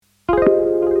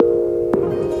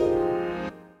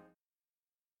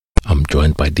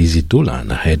event by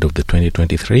Doolan ahead of the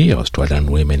 2023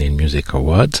 Australian Women in Music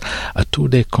Awards, a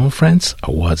two-day conference,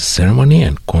 awards ceremony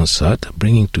and concert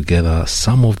bringing together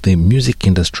some of the music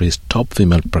industry's top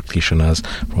female practitioners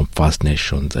from First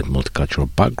Nations and multicultural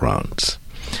backgrounds.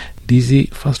 Dizzy,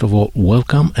 first of all,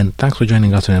 welcome and thanks for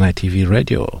joining us on NITV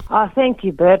Radio. Oh, thank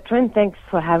you, Bertrand. Thanks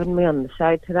for having me on the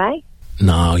show today.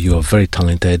 Now, you're a very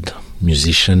talented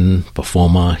musician,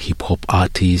 performer, hip-hop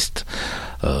artist,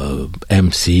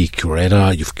 MC,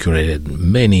 curator. You've curated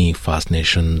many First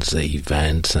Nations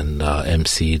events and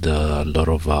MC'd a lot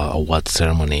of award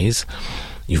ceremonies.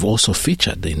 You've also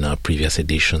featured in previous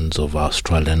editions of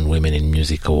Australian Women in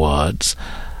Music Awards.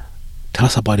 Tell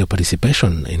us about your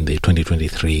participation in the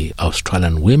 2023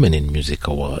 Australian Women in Music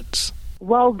Awards.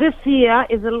 Well, this year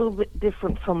is a little bit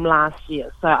different from last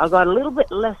year. So I got a little bit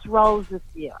less roles this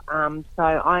year. So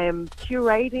I am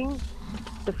curating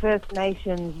the First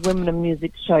Nations Women in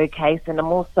Music Showcase, and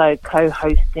I'm also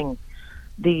co-hosting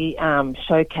the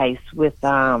showcase with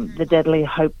the Deadly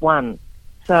Hope One.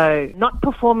 So not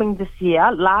performing this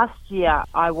year. Last year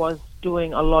I was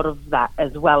doing a lot of that,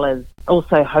 as well as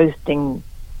also hosting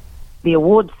the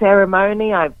award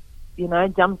ceremony. I,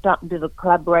 jumped up into the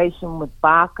collaboration with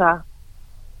Barker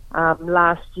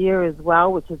last year as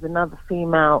well, which is another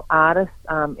female artist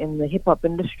in the hip-hop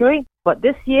industry. But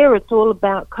this year it's all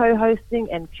about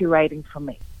co-hosting and curating for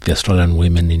me. The Australian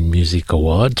Women in Music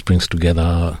Awards brings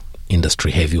together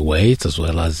industry heavyweights as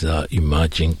well as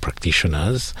emerging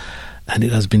practitioners, and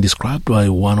it has been described by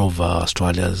one of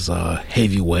Australia's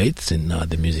heavyweights in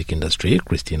the music industry,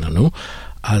 Christine Anu,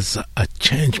 as a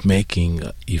change-making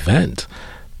event.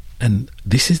 And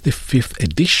this is the 5th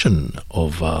edition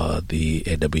of the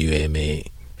AWMA.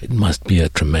 It must be a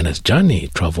tremendous journey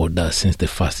traveled since the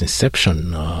first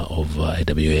inception of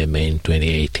AWMA in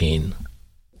 2018.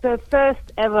 The first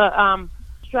ever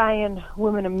Australian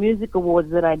Women in Music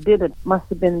Awards that I did, it must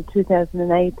have been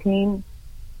 2018.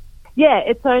 Yeah,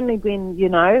 it's only been,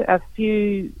 a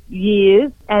few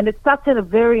years, and it's such a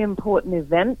very important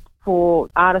event for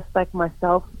artists like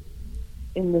myself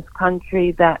in this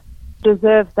country that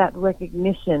deserve that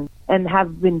recognition and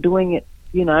have been doing it,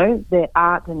 their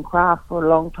art and craft for a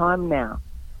long time now.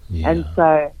 Yeah. And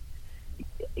so,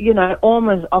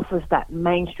 AWMA offers that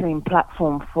mainstream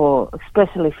platform for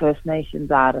especially First Nations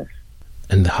artists.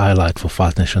 And the highlight for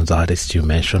First Nations artists you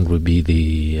mentioned would be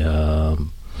the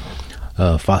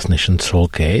First Nations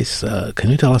Showcase. Can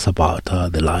you tell us about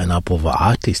the lineup of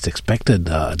artists expected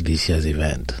at this year's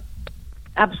event?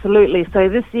 Absolutely. So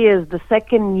this year is the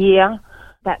second year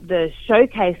that the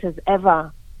showcase has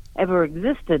ever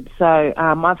existed. So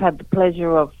I've had the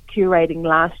pleasure of curating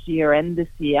last year and this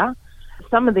year.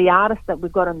 Some of the artists that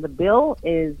we've got on the bill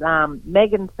is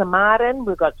Megan Samarden,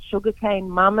 we've got Sugarcane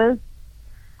Mamas,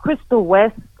 Crystal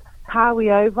West,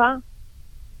 Tarwiova,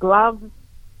 Gloves,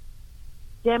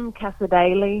 Jem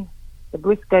Casadale, the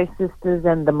Briscoe Sisters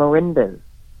and the Marindas.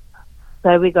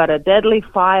 So we got a deadly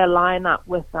fire lineup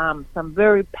with some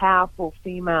very powerful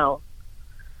females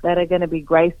that are going to be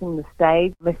gracing the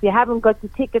stage. If you haven't got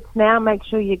your tickets now, make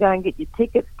sure you go and get your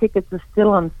tickets. Tickets are still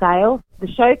on sale. The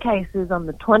showcase is on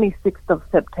the 26th of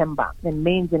September in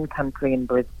Means and Country in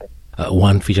Brisbane.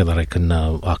 One feature that I can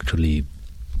actually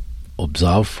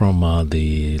observe from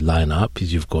the lineup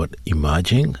is you've got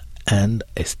emerging and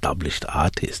established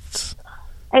artists.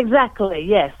 Exactly,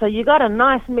 yes. So you got a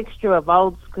nice mixture of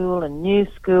old school and new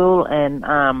school, and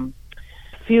a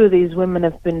few of these women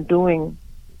have been doing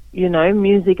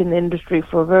music in the industry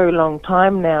for a very long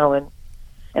time now,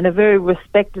 and are very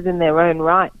respected in their own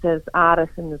rights as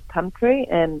artists in this country.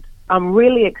 And I'm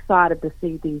really excited to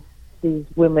see these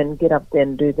women get up there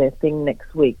and do their thing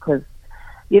next week, because,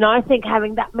 I think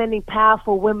having that many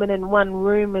powerful women in one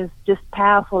room is just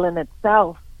powerful in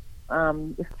itself.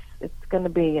 It's going to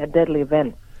be a deadly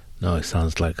event. No, it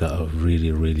sounds like a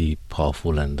really, really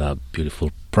powerful and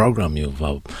beautiful program you've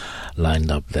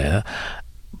lined up there.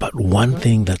 But one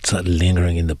thing that's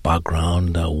lingering in the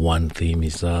background, one theme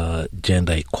is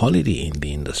gender equality in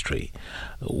the industry.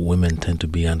 Women tend to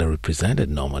be underrepresented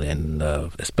normally, and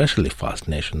especially First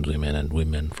Nations women and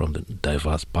women from the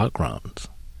diverse backgrounds.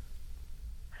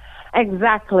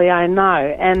 Exactly, I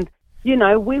know. And,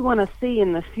 we want to see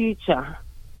in the future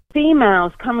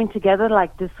females coming together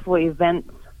like this for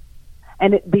events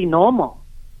and it be normal.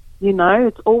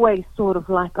 It's always sort of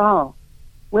like, oh,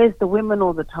 where's the women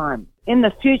all the time? In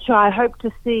the future, I hope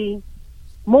to see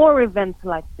more events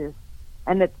like this,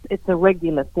 and it's a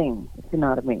regular thing, if you know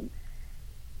what I mean.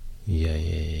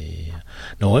 Yeah.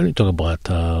 Now, when we talk about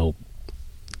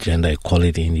gender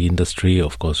equality in the industry.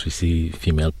 Of course, we see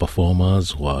female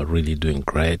performers who are really doing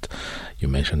great. You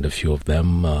mentioned a few of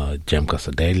them, Jem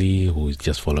Casadeli, who is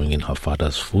just following in her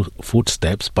father's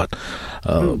footsteps, but,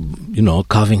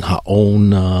 carving her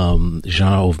own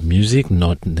genre of music,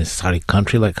 not necessarily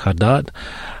country like her dad.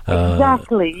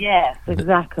 Exactly, yes,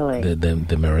 exactly.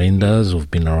 The Mirandas who've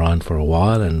been around for a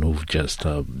while and who've just,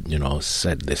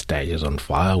 set the stages on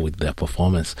fire with their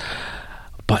performance.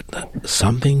 But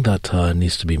something that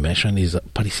needs to be mentioned is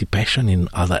participation in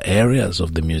other areas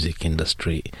of the music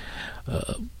industry.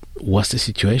 What's the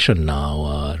situation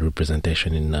now?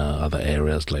 Representation in other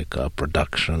areas like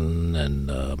production and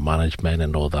management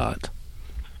and all that?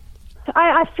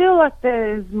 I feel like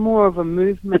there's more of a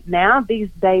movement now. These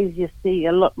days you see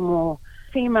a lot more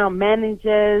female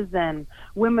managers and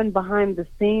women behind the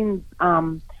scenes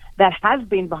that have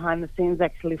been behind the scenes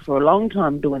actually for a long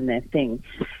time doing their thing.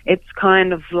 It's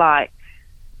kind of like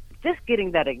just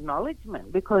getting that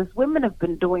acknowledgement, because women have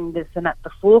been doing this and at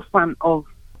the forefront of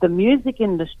the music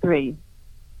industry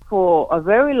for a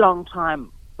very long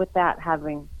time without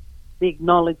having the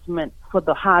acknowledgement for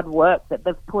the hard work that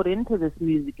they've put into this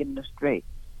music industry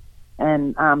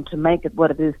and to make it what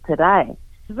it is today.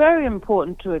 It's very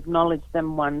important to acknowledge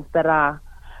them ones that are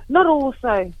not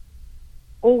also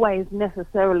always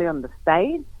necessarily on the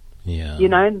stage. Yeah.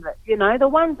 The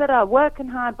ones that are working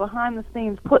hard behind the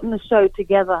scenes, putting the show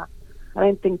together. I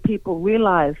don't think people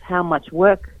realize how much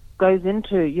work goes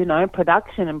into,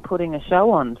 production and putting a show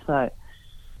on. So,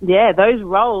 yeah, those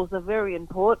roles are very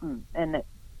important, and it,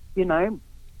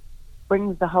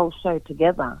 brings the whole show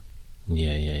together.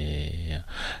 Yeah.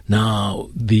 Now,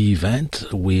 the event,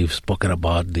 we've spoken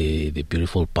about the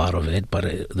beautiful part of it, but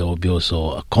there will be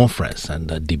also a conference and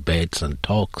debates and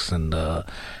talks and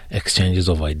exchanges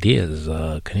of ideas.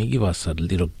 Can you give us a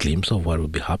little glimpse of what will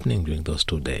be happening during those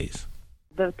 2 days?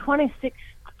 The 26th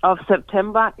of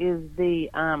September is the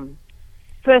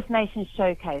First Nations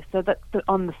Showcase, so that's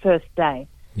on the first day.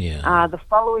 Yeah. The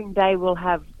following day we'll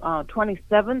have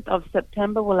 27th of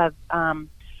September, we'll have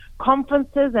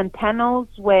conferences and panels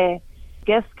where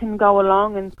guests can go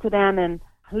along and sit down and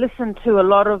listen to a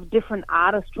lot of different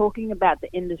artists talking about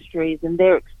the industries and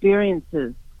their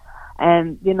experiences.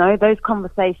 And, those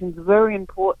conversations are very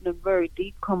important and very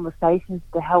deep conversations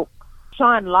to help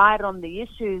shine light on the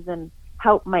issues and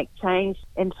help make change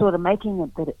and sort of making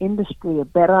it the industry a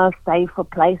better, safer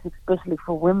place, especially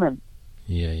for women.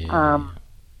 Yeah.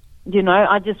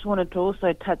 I just wanted to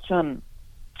also touch on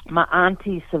my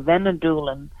auntie, Savannah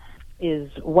Doolan,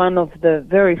 is one of the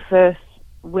very first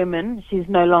women. She's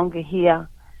no longer here.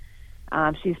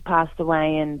 She's passed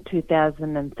away in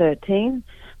 2013,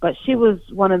 but she was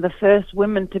one of the first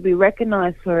women to be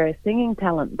recognized for her singing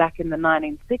talent back in the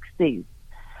 1960s.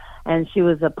 And she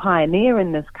was a pioneer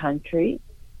in this country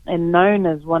and known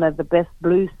as one of the best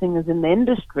blues singers in the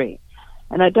industry.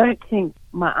 And I don't think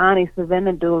my auntie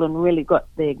Savannah Doolan really got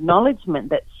the acknowledgement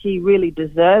that she really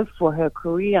deserved for her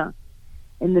career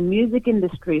in the music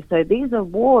industry. So these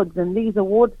awards and these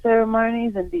award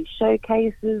ceremonies and these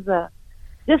showcases are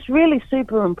just really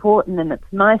super important, and it's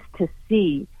nice to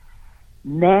see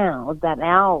now that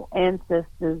our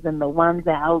ancestors and the ones,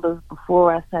 our elders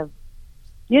before us have,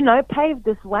 paved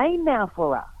this way now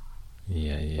for us.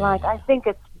 I think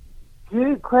it's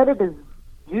credit is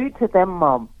due to them,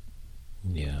 Mom.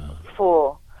 Yeah.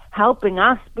 For helping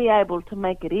us be able to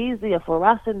make it easier for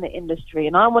us in the industry.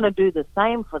 And I want to do the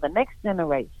same for the next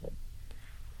generation.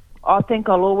 I think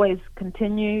I'll always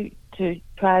continue to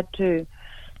try to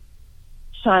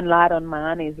shine light on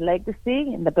my auntie's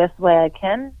legacy in the best way I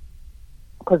can,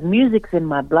 because music's in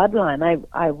my bloodline.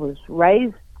 I was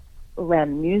raised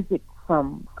around music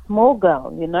from small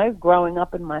girl, growing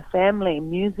up in my family.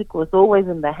 Music was always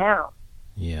in the house.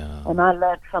 Yeah. And I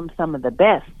learned from some of the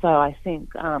best. So I think,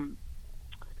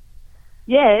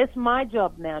 it's my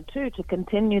job now, too, to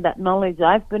continue that knowledge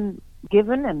I've been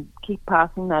given and keep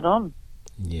passing that on.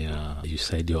 Yeah. You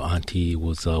said your auntie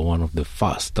was one of the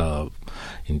first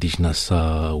Indigenous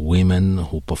women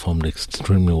who performed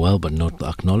extremely well but not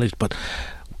acknowledged. But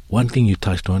one thing you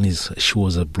touched on is she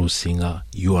was a blues singer,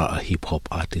 you are a hip-hop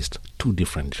artist, two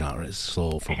different genres.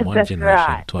 So from one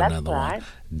generation to another one,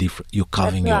 you're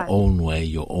carving your own way,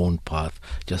 your own path,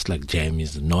 just like Jem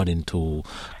is not into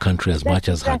country as much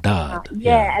as her dad.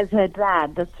 Yeah, as her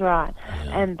dad, that's right.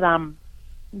 Yeah. And,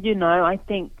 I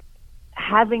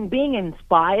think being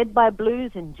inspired by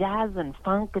blues and jazz and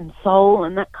funk and soul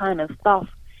and that kind of stuff,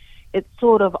 it's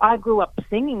sort of, I grew up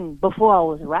singing before I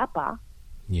was a rapper.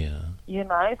 Yeah.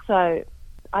 So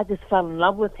I just fell in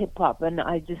love with hip-hop, and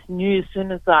I just knew as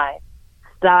soon as I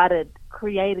started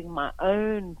creating my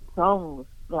own songs,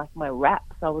 like my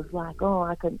raps. I was like,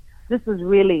 this is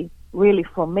really, really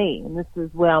for me, and this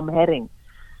is where I'm heading.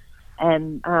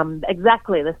 And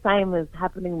exactly the same is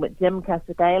happening with Jem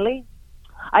Casadale.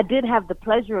 I did have the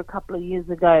pleasure a couple of years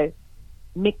ago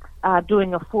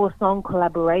doing a 4-song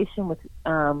collaboration with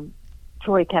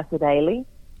Troy Casadale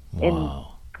in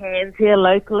Cairns here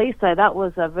locally. So that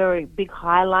was a very big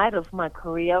highlight of my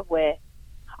career, where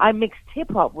I mixed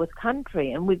hip-hop with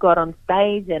country, and we got on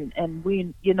stage and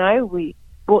we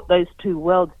brought those two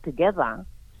worlds together.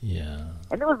 Yeah.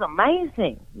 And it was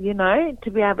amazing,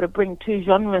 to be able to bring two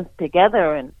genres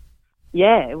together. And,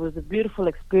 yeah, it was a beautiful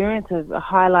experience, a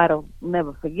highlight I'll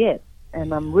never forget.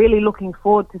 And I'm really looking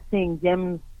forward to seeing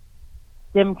Jem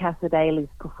Casadale's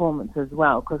performance as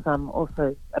well, because I'm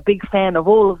also a big fan of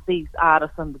all of these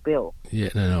artists on the bill. Yeah,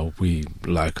 no, we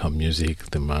like her music,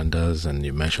 the Mandas, and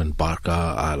you mentioned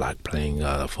Barca. I like playing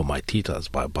For My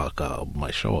Titas by Barca on my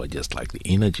show. I just like the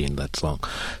energy in that song.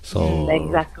 So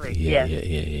exactly, yeah.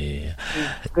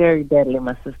 She's very deadly,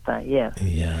 my sister, yeah.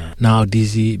 Yeah. Now,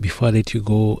 Dizzy, before I let you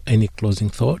go, any closing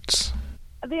thoughts?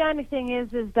 The only thing is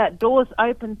that doors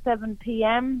open 7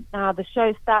 p.m. The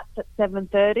show starts at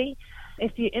 7:30.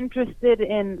 If you're interested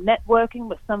in networking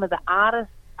with some of the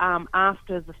artists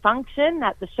after the function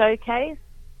at the showcase,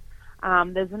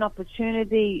 there's an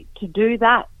opportunity to do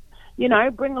that.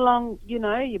 Bring along,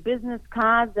 your business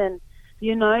cards, and,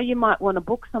 you might want to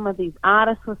book some of these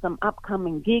artists for some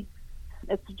upcoming gigs.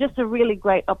 It's just a really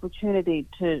great opportunity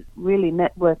to really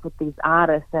network with these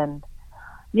artists. And,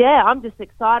 yeah, I'm just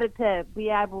excited to be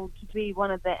able to be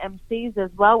one of the MCs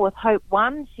as well with Hope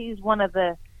One. She's one of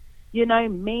the,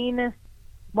 meanest,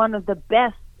 one of the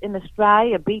best in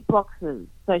Australia beatboxers.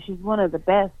 So she's one of the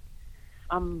best.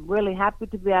 I'm really happy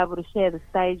to be able to share the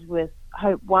stage with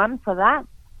Hope One for that.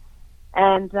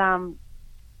 And,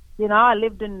 I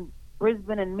lived in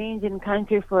Brisbane and Meanjin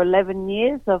country for 11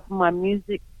 years of my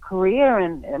music career,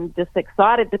 and I'm just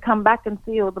excited to come back and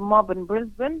see all the mob in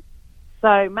Brisbane.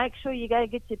 So make sure you go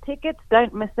get your tickets.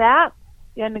 Don't miss out.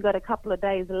 You only got a couple of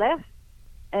days left.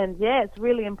 And, yeah, it's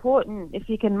really important if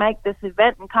you can make this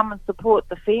event and come and support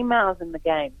the females in the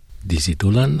game. Dizzy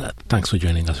Doolan, thanks for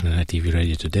joining us on NITV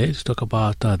Radio today to talk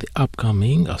about the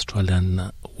upcoming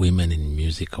Australian Women in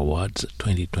Music Awards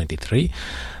 2023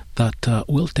 that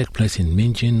will take place in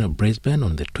Meanjin, Brisbane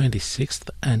on the 26th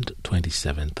and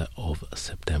 27th of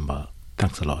September.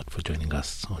 Thanks a lot for joining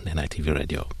us on NITV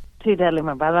Radio. Too deadly,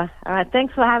 my brother. All right,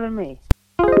 thanks for having me.